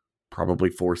probably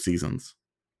 4 seasons.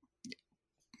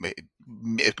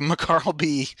 Makar will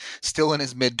be still in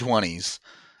his mid-20s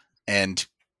and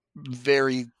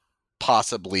very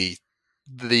possibly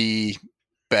the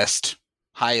best,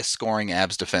 highest scoring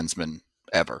Avs defenseman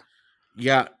ever.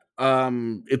 Yeah,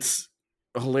 it's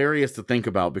hilarious to think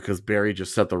about because Barry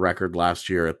just set the record last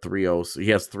year at 3:0.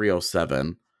 He has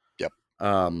 3:07. Yep.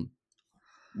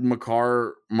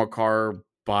 Makar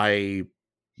by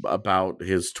about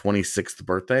his 26th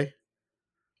birthday.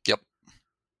 Yep.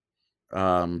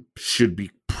 Should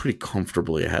be pretty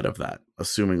comfortably ahead of that,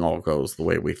 assuming all goes the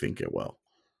way we think it will.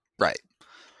 Right.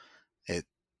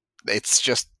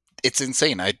 It's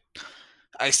insane.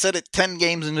 I said it 10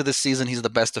 games into the season, he's the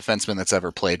best defenseman that's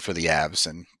ever played for the Avs,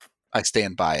 and I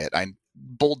stand by it.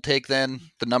 Bold take then.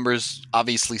 The numbers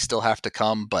obviously still have to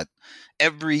come, but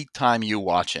every time you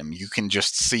watch him, you can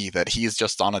just see that he's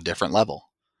just on a different level.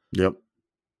 Yep.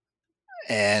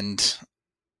 And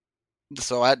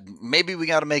so maybe we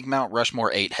got to make Mount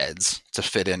Rushmore 8 heads to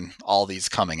fit in all these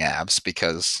coming Avs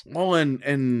because... Well,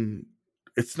 and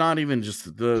it's not even just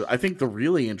I think the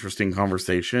really interesting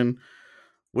conversation,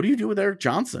 what do you do with Eric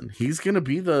Johnson? He's going to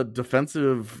be the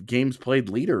defensive games played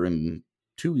leader in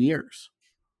 2 years.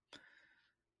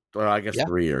 Well, I guess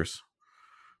 3 years.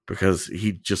 Because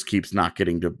he just keeps not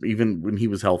getting to, even when he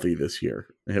was healthy this year,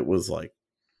 it was like,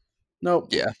 nope.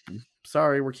 Yeah.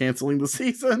 Sorry, we're canceling the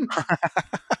season.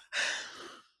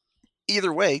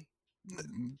 Either way,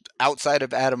 outside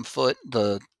of Adam Foote,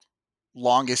 the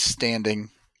longest standing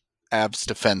Avs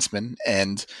defenseman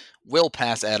and will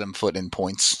pass Adam Foote in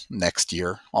points next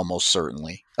year, almost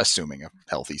certainly, assuming a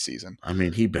healthy season. I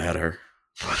mean, he better.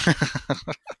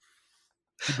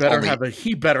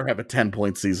 He better have a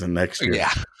 10-point season next year.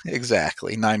 Yeah,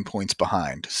 exactly. 9 points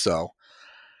behind. So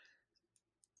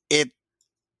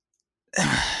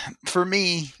for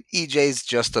me, EJ's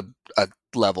just a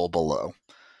level below.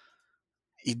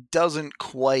 He doesn't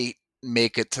quite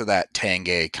make it to that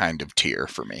Tanguay kind of tier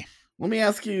for me. Let me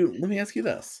ask you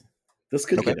this. This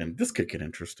could get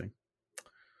interesting.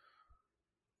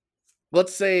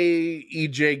 Let's say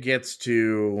EJ gets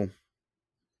to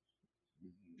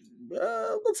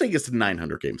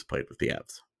 900 games played with the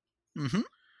Avs.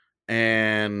 Mm-hmm.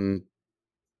 And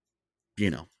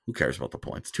who cares about the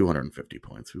points? 250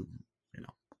 points.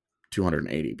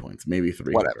 280 points, maybe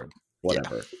 300.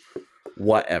 Whatever. Yeah.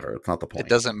 Whatever. It's not the point. It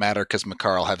doesn't matter because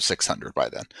McCarr will have 600 by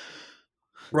then.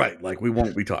 Right. Like, we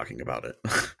won't be talking about it.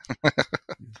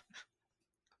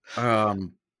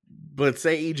 But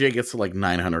say EJ gets to like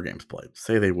 900 games played.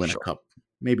 Say they win a cup,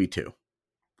 maybe 2.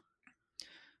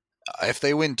 If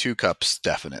they win 2 cups,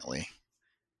 definitely.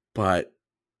 But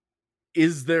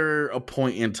is there a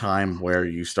point in time where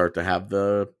you start to have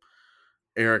the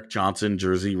Eric Johnson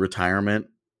jersey retirement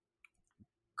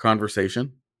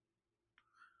conversation?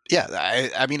 Yeah,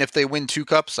 I mean, if they win 2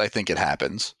 cups, I think it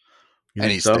happens.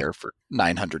 And he's there for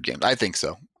 900 games. I think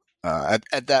so.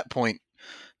 At that point,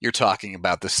 you're talking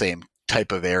about the same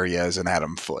type of area as an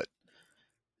Adam Foote.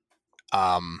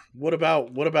 What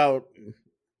about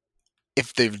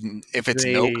if it's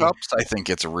no cups? I think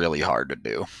it's really hard to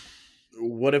do.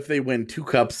 What if they win 2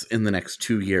 cups in the next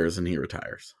 2 years and he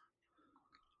retires?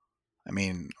 I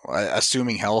mean,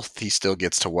 assuming health, he still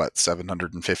gets to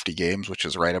 750 games, which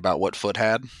is right about what Foote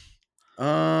had.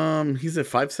 He's at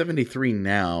 573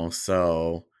 now,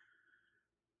 so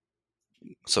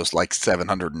it's like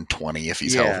 720 if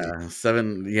he's healthy.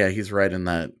 He's right in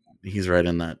that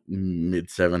mid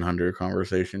 700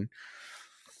 conversation.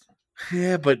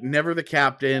 Yeah, but never the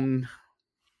captain.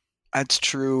 That's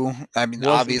true. I mean,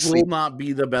 obviously will not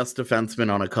be the best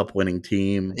defenseman on a cup winning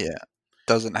team. Yeah.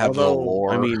 Doesn't have the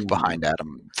lore behind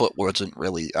Adam. Foote wasn't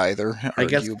really either. I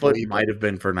guess Foote might have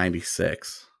been for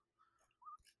 96.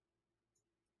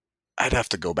 I'd have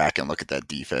to go back and look at that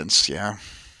defense, yeah.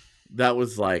 That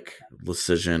was like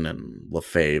Lecision and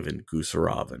Lefebvre and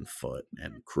Gusarov and Foote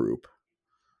and Krupp.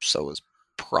 So was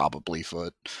probably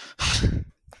Foote.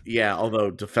 Yeah,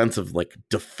 although defensively,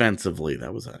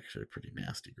 that was actually a pretty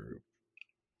nasty group.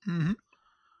 Mm-hmm.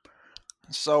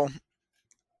 So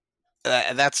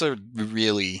that's a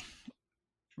really,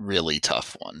 really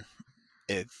tough one.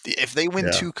 If they win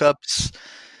 2 cups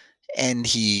and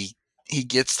he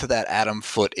gets to that Adam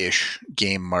Foote-ish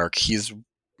game mark, he's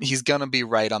gonna be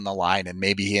right on the line, and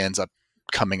maybe he ends up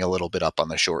coming a little bit up on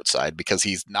the short side because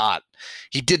he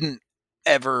didn't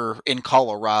ever in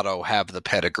Colorado have the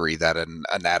pedigree that an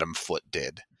Adam Foote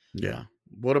did. Yeah.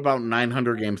 What about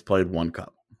 900 games played, 1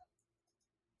 cup?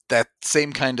 That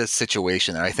same kind of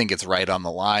situation. I think it's right on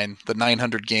the line. The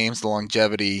 900 games, the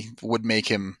longevity would make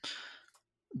him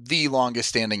the longest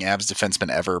standing Avs defenseman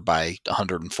ever by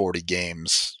 140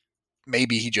 games.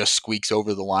 Maybe he just squeaks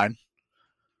over the line.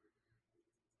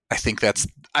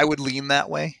 I would lean that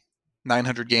way.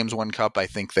 900 games, 1 cup. I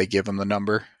think they give him the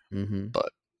number,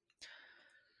 but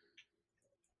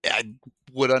I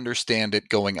would understand it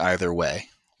going either way.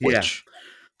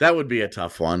 That would be a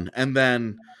tough one. And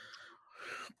then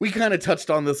we kind of touched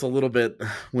on this a little bit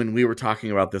when we were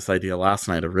talking about this idea last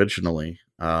night originally.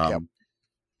 Sam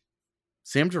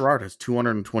Girard has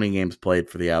 220 games played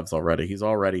for the Avs already. He's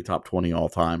already top 20 all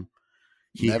time.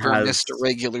 He never missed a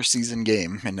regular season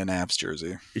game in an Avs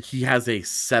jersey. He has a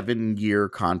 7-year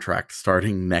contract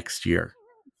starting next year.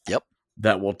 Yep.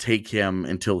 That will take him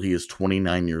until he is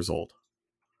 29 years old.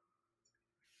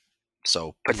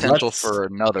 So potential for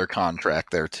another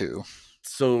contract there too.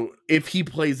 So if he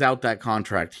plays out that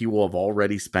contract, he will have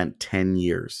already spent 10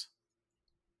 years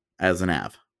as an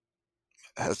Av.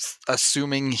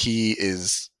 Assuming he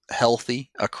is healthy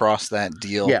across that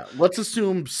deal. Yeah, let's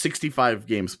assume 65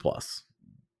 games plus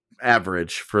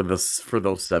average for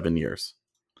those 7 years.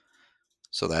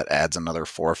 So that adds another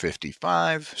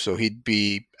 455. So he'd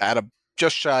be at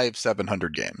just shy of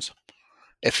 700 games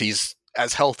if he's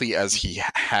as healthy as he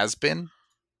has been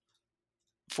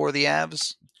for the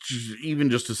Avs.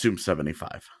 Even just assume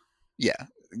 75. Yeah,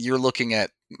 you're looking at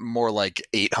more like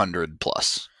 800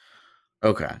 plus.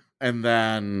 Okay. And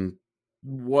then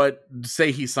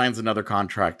say he signs another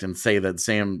contract and say that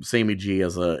Sammy G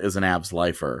is an Avs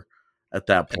lifer at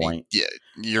that point.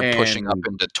 You're pushing up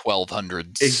into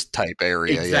 1200s type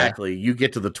area. Exactly. Yeah. You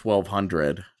get to the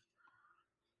 1200.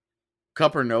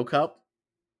 Cup or no cup?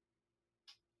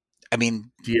 I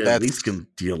mean, Do you at least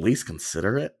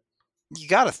consider it? You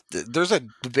gotta. There's a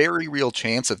very real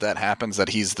chance if that happens that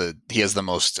he has the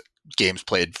most games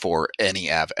played for any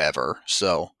Av ever.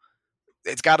 So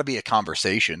it's got to be a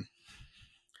conversation.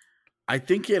 I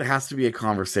think it has to be a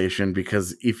conversation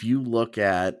because if you look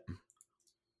at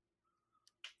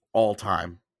all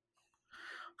time,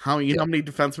 how many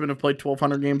defensemen have played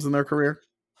 1,200 games in their career?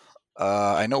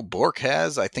 I know Bork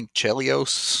has. I think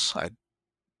Chelios.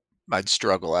 I'd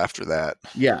struggle after that.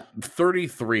 Yeah,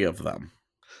 33 of them.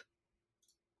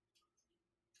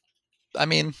 I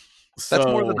mean, that's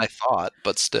more than I thought,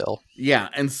 but still. Yeah,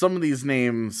 and some of these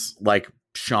names, like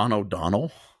Sean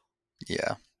O'Donnell.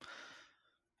 Yeah.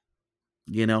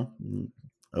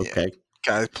 Okay. Yeah.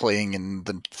 Guy playing in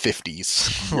the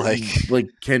 50s. like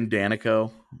Ken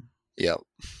Danico. Yep.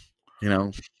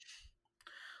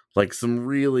 Like some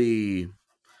really...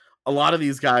 A lot of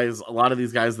these guys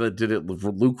that did it,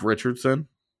 Luke Richardson,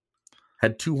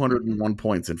 had 201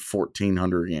 points in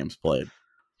 1,400 games played.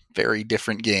 Very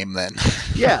different game then.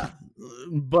 Yeah,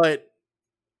 but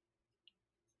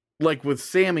like with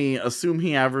Sammy, assume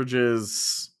he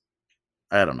averages,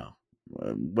 I don't know,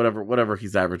 whatever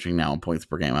he's averaging now in points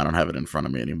per game. I don't have it in front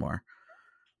of me anymore.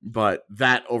 But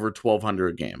that over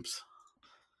 1,200 games.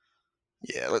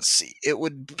 Yeah, let's see. It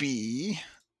would be,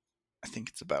 I think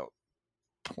it's about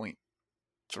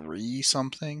 0.3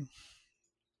 something.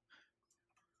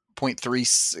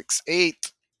 0.368.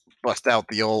 Bust out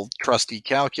the old trusty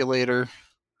calculator.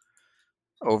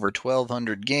 Over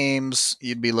 1,200 games,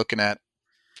 you'd be looking at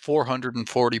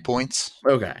 440 points.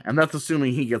 Okay, and that's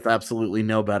assuming he gets absolutely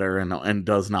no better and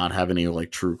does not have any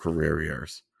like true career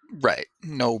years. Right.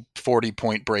 No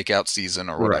 40-point breakout season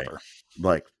or whatever.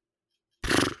 Right.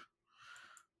 Like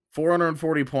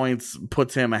 440 points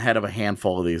puts him ahead of a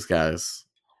handful of these guys.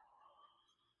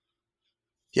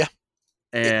 Yeah.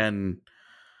 And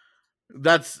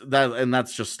that's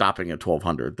just stopping at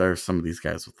 1,200. There's some of these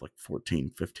guys with like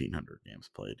 1,500 games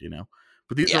played,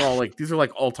 But these are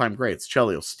like all-time greats.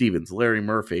 Chelios, Stevens, Larry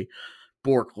Murphy,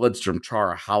 Bork, Lidstrom,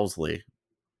 Chara, Housley.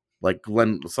 Like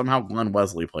Glenn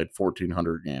Wesley played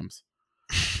 1,400 games.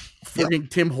 Freaking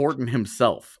Tim Horton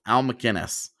himself, Al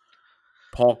McInnes,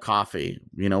 Paul Coffey,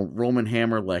 Roman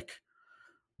Hammerlick.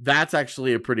 That's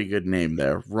actually a pretty good name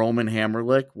there. Roman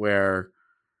Hammerlick, where,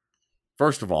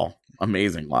 first of all,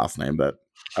 amazing last name that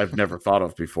I've never thought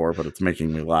of before, but it's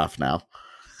making me laugh now.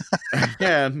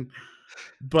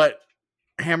 But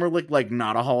Hammerlick, like,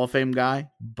 not a Hall of Fame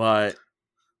guy, but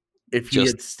if he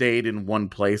had stayed in one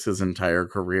place his entire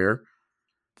career,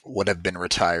 would have been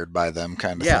retired by them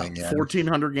kind of thing. Yeah,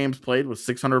 1,400 games played with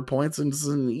 600 points, and it's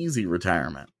an easy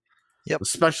retirement. Yep.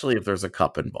 Especially if there's a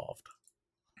cup involved.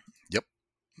 Yep.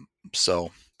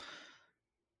 So,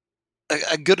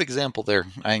 a good example there.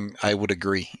 I would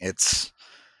agree.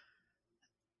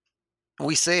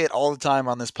 We say it all the time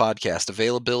on this podcast.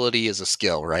 Availability is a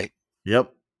skill, right?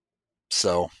 Yep.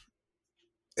 So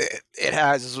it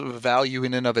has value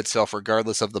in and of itself,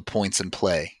 regardless of the points in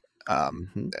play.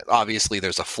 Obviously,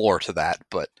 there's a floor to that,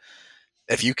 but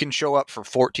if you can show up for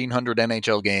 1,400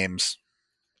 NHL games,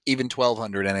 even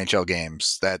 1,200 NHL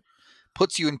games, that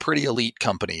puts you in pretty elite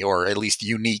company, or at least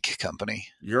unique company.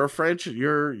 You're a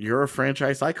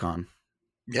franchise icon.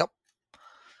 Yep.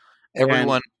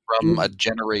 Everyone from a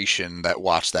generation that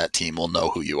watched that team will know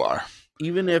who you are.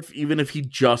 Even if he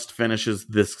just finishes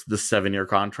this 7-year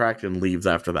contract and leaves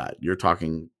after that, you're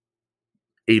talking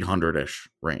 800-ish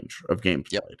range of games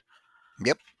played.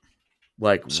 Yep.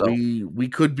 Like, so, we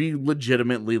could be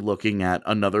legitimately looking at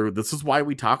another. This is why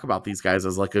we talk about these guys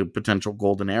as like a potential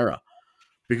golden era,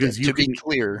 because you can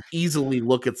easily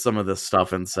look at some of this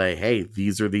stuff and say, hey,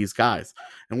 these are these guys,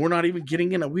 and we're not even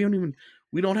getting in it.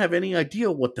 We don't have any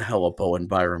idea what the hell a Bowen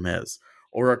Byram is,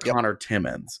 or a Connor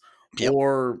Timmins,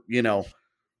 or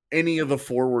any of the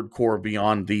forward core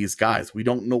beyond these guys. We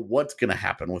don't know what's going to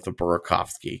happen with a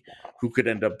Burakovsky, who could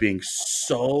end up being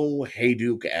so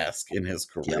Hayduk-esque in his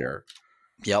career.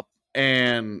 Yep.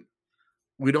 And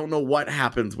we don't know what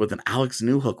happens with an Alex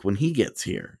Newhook when he gets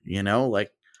here.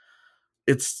 Like,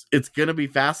 it's going to be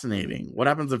fascinating. What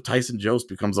happens if Tyson Jost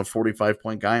becomes a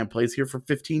 45-point guy and plays here for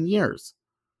 15 years?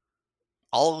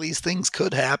 All of these things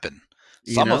could happen.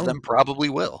 Some of them probably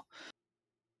will.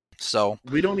 So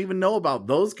we don't even know about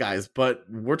those guys, but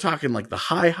we're talking like the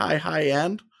high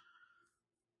end.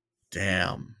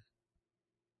 Damn.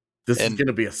 This is going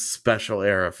to be a special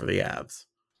era for the Avs.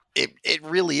 It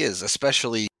really is,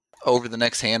 especially over the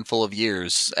next handful of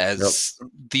years as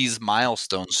these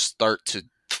milestones start to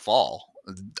fall.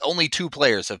 Only 2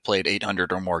 players have played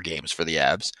 800 or more games for the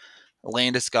Avs.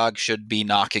 Landeskog should be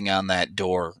knocking on that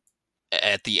door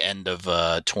at the end of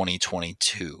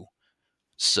 2022.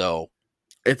 So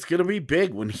it's going to be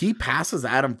big. When he passes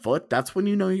Adam Foote, that's when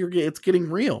you know it's getting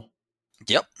real.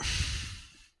 Yep.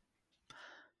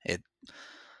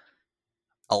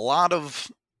 A lot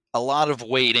of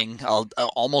waiting,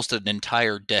 almost an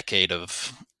entire decade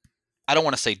of, I don't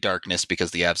want to say darkness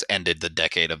because the Avs ended the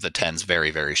decade of the 10s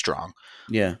very, very strong.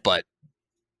 Yeah. But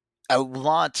a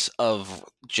lot of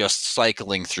just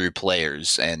cycling through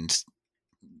players, and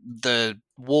the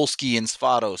Wolski and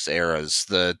Svatos eras,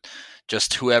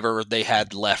 just whoever they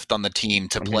had left on the team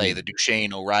to play, the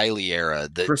Duchesne O'Reilly era.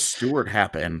 Chris Stewart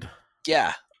happened.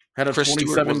 Yeah. Had a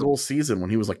 27-goal season when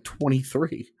he was like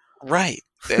 23. Right.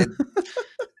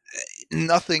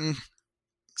 Nothing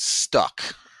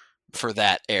stuck for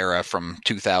that era from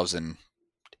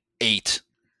 2008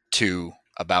 to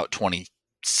about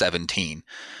 2017.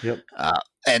 Yep.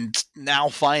 And now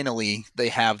finally they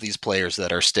have these players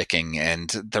that are sticking, and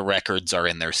the records are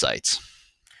in their sights.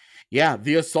 Yeah,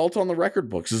 the assault on the record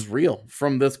books is real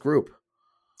from this group.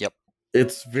 Yep.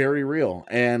 It's very real.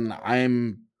 And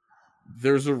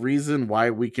there's a reason why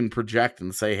we can project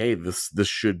and say, hey, this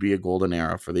should be a golden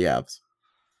era for the Avs.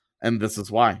 And this is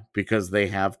why, because they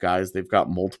have guys, they've got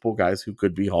multiple guys who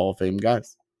could be Hall of Fame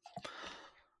guys.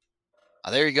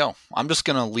 There you go. I'm just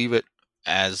going to leave it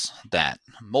as that.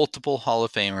 Multiple Hall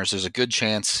of Famers. There's a good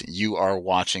chance you are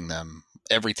watching them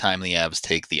every time the Avs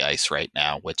take the ice right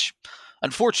now, which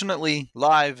unfortunately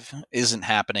live isn't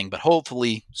happening, but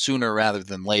hopefully sooner rather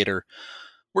than later.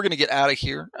 We're going to get out of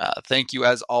here. Thank you,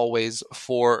 as always,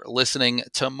 for listening.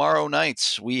 Tomorrow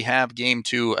night, we have Game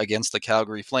 2 against the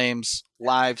Calgary Flames,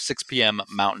 live 6 p.m.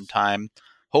 Mountain Time.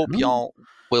 Hope y'all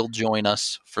will join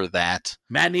us for that.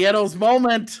 Matt Nieto's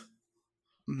moment.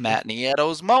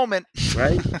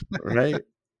 Right? Right.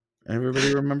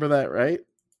 Everybody remember that, right?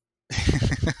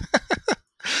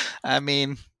 I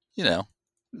mean,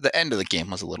 the end of the game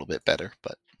was a little bit better,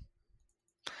 but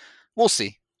we'll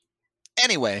see.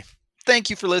 Anyway, thank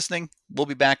you for listening. We'll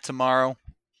be back tomorrow.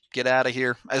 Get out of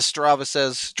here. As Strava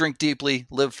says, drink deeply,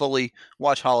 live fully,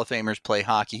 watch Hall of Famers play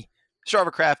hockey.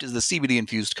 Strava Craft is the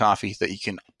CBD-infused coffee that you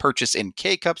can purchase in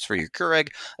K-Cups for your Keurig,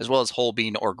 as well as whole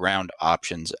bean or ground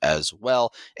options as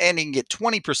well. And you can get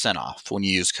 20% off when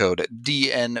you use code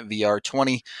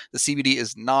DNVR20. The CBD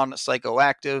is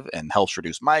non-psychoactive and helps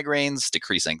reduce migraines,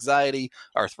 decrease anxiety,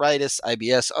 arthritis,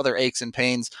 IBS, other aches and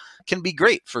pains. Can be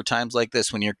great for times like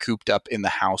this when you're cooped up in the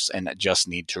house and just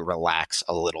need to relax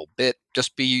a little bit.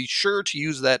 Just be sure to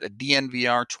use that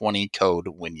DNVR20 code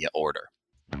when you order.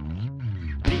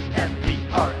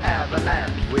 DNVR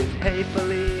Avalanche with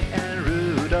Haefele